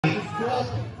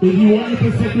If you want your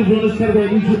consecutive wellness category,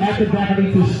 I need you at the back. I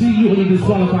need to see you or you're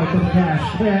disqualified for the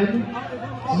cash. 10,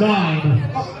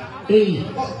 9, 8,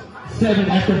 7.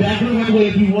 At the back of the runway,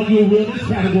 if you want your wellness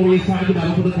category, it's time to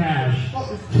battle for the cash.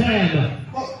 10.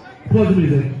 Pause the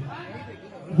music.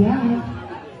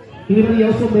 Yeah. Anybody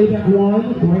else on Maybach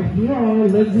won? Right here.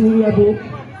 Let's do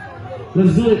it,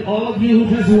 let's do it. All of you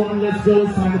who just won, let's go.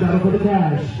 It's time to battle for the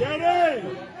cash.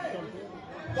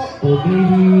 Oh,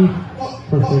 baby.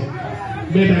 Perfect.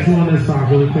 Maybach's on this side,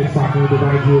 really quick, so I can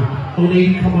divide you. Oh,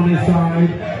 lady, come on this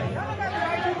side.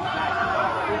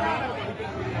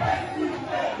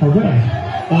 Okay.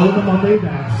 All of them on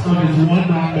Maybachs. So there's one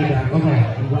non-Maybach. Okay.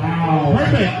 Wow.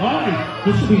 Perfect. All right.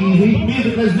 This should be easy.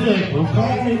 Music, let's do it.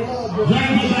 Okay.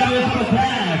 Dragon goes out there for the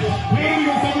cash.